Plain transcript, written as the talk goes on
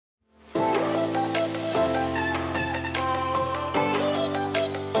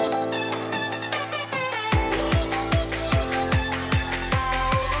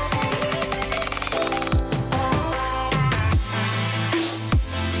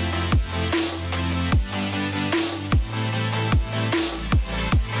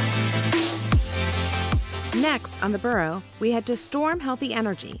Next, on the Borough, we head to Storm Healthy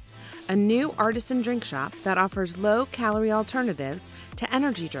Energy, a new artisan drink shop that offers low-calorie alternatives to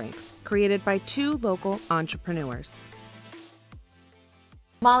energy drinks created by 2 local entrepreneurs.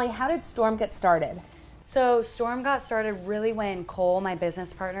 Molly, how did Storm get started? So Storm got started really when Cole, my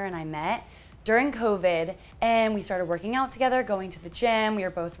business partner, and I met during COVID, and we started working out together, going to the gym. We were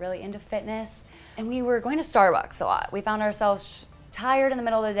both really into fitness, and we were going to Starbucks a lot. We found ourselves tired in the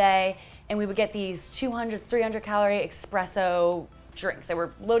middle of the day, and we would get these 200, 300 calorie espresso drinks. They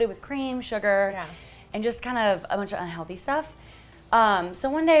were loaded with cream, sugar, and just kind of a bunch of unhealthy stuff. So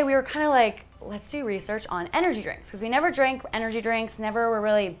one day we were kind of like, let's do research on energy drinks, because we never drank energy drinks, never were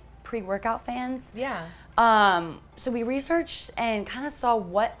really pre-workout fans. Yeah. So we researched and kind of saw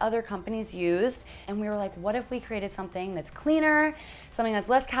what other companies used, and we were like, what if we created something that's cleaner, something that's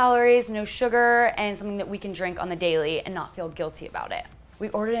less calories, no sugar, and something that we can drink on the daily and not feel guilty about it. We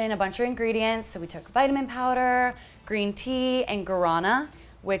ordered in a bunch of ingredients, so we took vitamin powder, green tea, and guarana,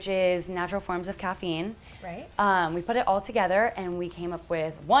 which is natural forms of caffeine. Right. We put it all together, and we came up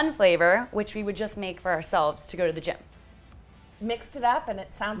with one flavor, which we would just make for ourselves to go to the gym. Mixed it up, and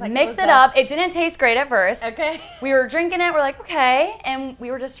it sounds like Mixed it up. It didn't taste great at first. Okay. We were drinking it. We're like, okay, and we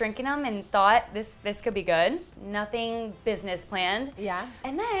were just drinking them and thought this could be good. Nothing business planned. Yeah.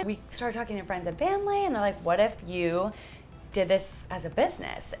 And then we started talking to friends and family, and they're like, what if you did this as a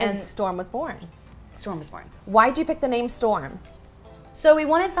business? And Storm was born. Storm was born. Why'd you pick the name Storm? So we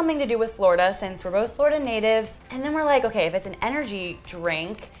wanted something to do with Florida, since we're both Florida natives. And then we're like, okay, if it's an energy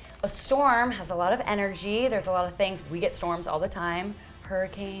drink, a storm has a lot of energy. There's a lot of things. We get storms all the time,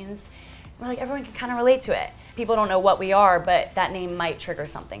 hurricanes. We're like, everyone can kind of relate to it. People don't know what we are, but that name might trigger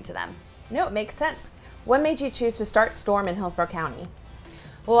something to them. No, it makes sense. What made you choose to start Storm in Hillsborough County?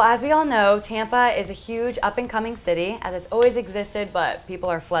 Well, as we all know, Tampa is a huge up-and-coming city, as it's always existed, but people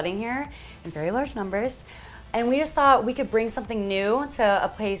are flooding here in very large numbers. And we just thought we could bring something new to a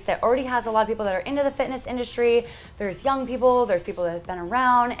place that already has a lot of people that are into the fitness industry. There's young people, there's people that have been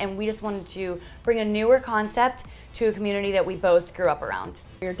around, and we just wanted to bring a newer concept to a community that we both grew up around.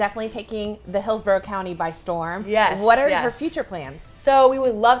 You're definitely taking the Hillsborough County by storm. Yes. What are your future plans? So we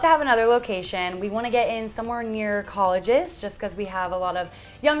would love to have another location. We want to get in somewhere near colleges, just because we have a lot of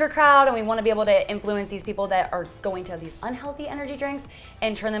younger crowd, and we want to be able to influence these people that are going to these unhealthy energy drinks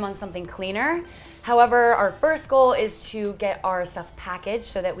and turn them on something cleaner. However, our first goal is to get our stuff packaged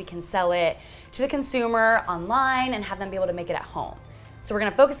so that we can sell it to the consumer online and have them be able to make it at home. So we're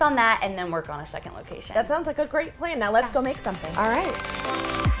gonna focus on that and then work on a second location. That sounds like a great plan. Now let's go make something. All right.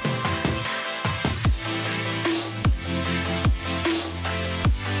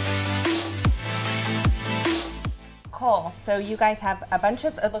 Cole, so you guys have a bunch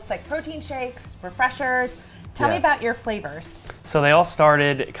of, it looks like protein shakes, refreshers. Tell me about your flavors. So they all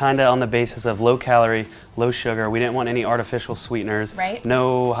started kind of on the basis of low calorie, low sugar. We didn't want any artificial sweeteners. Right.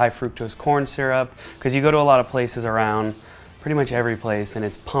 No high fructose corn syrup, because you go to a lot of places around, pretty much every place, and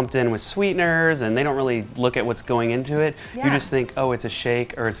it's pumped in with sweeteners, and they don't really look at what's going into it. Yeah. You just think, oh, it's a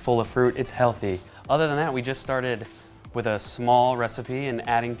shake or it's full of fruit, it's healthy. Other than that, we just started with a small recipe and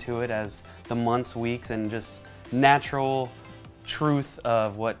adding to it as the months, weeks, and just natural truth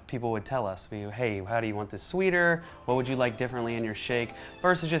of what people would tell us. Hey, how do you want this sweeter? What would you like differently in your shake?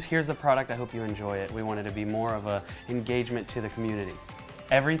 Versus just, here's the product, I hope you enjoy it. We wanted to be more of a engagement to the community.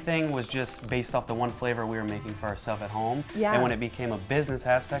 Everything was just based off the one flavor we were making for ourselves at home. Yeah. And when it became a business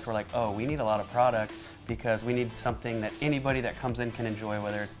aspect, we're like, oh, we need a lot of product because we need something that anybody that comes in can enjoy,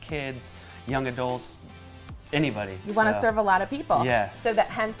 whether it's kids, young adults, anybody. You want to serve a lot of people. Yes. So that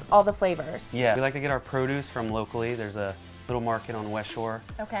hence all the flavors. Yeah. We like to get our produce from locally. There's a little market on West Shore.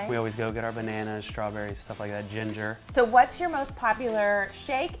 Okay. We always go get our bananas, strawberries, stuff like that, ginger. So what's your most popular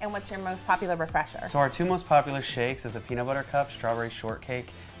shake and what's your most popular refresher? So our 2 most popular shakes is the peanut butter cup, strawberry shortcake.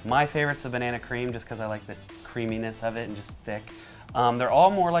 My favorite's the banana cream just because I like the creaminess of it and just thick. They're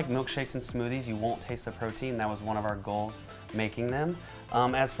all more like milkshakes and smoothies. You won't taste the protein. That was one of our goals making them.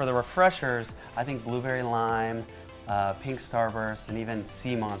 As for the refreshers, I think blueberry lime, pink starburst, and even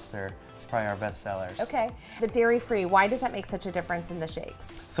sea monster is probably our best sellers. Okay. The dairy-free, why does that make such a difference in the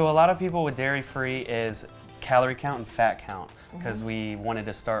shakes? So a lot of people with dairy-free is calorie count and fat count because we wanted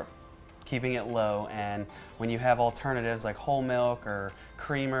to start keeping it low, and when you have alternatives like whole milk or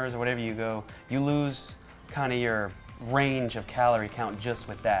creamers or whatever you go, you lose kind of your range of calorie count just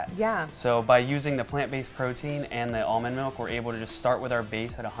with that. Yeah. So by using the plant-based protein and the almond milk, we're able to just start with our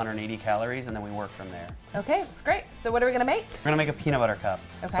base at 180 calories and then we work from there. Okay, that's great. So what are we gonna make? We're gonna make a peanut butter cup.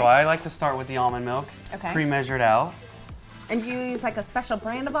 Okay. So I like to start with the almond milk, Okay. pre-measured out. And do you use like a special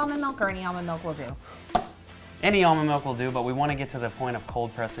brand of almond milk or any almond milk will do? Any almond milk will do, but we want to get to the point of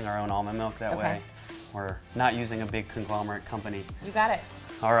cold pressing our own almond milk that Okay. way. We're not using a big conglomerate company. You got it.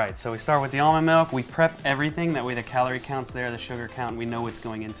 All right, so we start with the almond milk. We prep everything. That way the calorie count's there, the sugar count, we know what's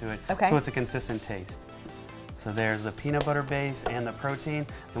going into it. Okay. So it's a consistent taste. So there's the peanut butter base and the protein.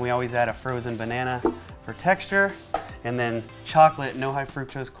 Then we always add a frozen banana for texture. And then chocolate, no high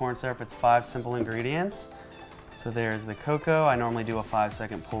fructose corn syrup. It's 5 simple ingredients. So there's the cocoa. I normally do a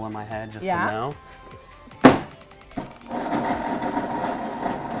 5-second pull in my head just to know.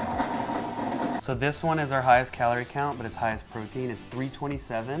 So this one is our highest calorie count, but it's highest protein. It's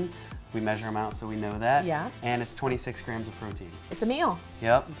 327. We measure them out so we know that. Yeah. And it's 26 grams of protein. It's a meal.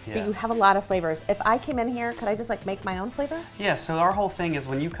 Yep. But you have a lot of flavors. If I came in here, could I just like make my own flavor? Yeah, so our whole thing is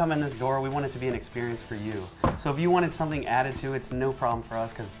when you come in this door, we want it to be an experience for you. So if you wanted something added to it, it's no problem for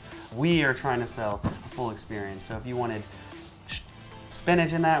us because we are trying to sell a full experience. So if you wanted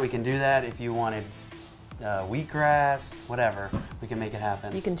spinach in that, we can do that. If you wanted wheatgrass, whatever, we can make it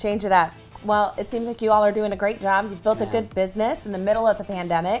happen. You can change it up. Well, it seems like you all are doing a great job. You've built a good business in the middle of the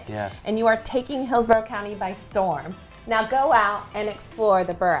pandemic. Yes. And you are taking Hillsborough County by storm. Now go out and explore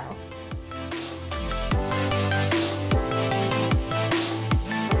the borough.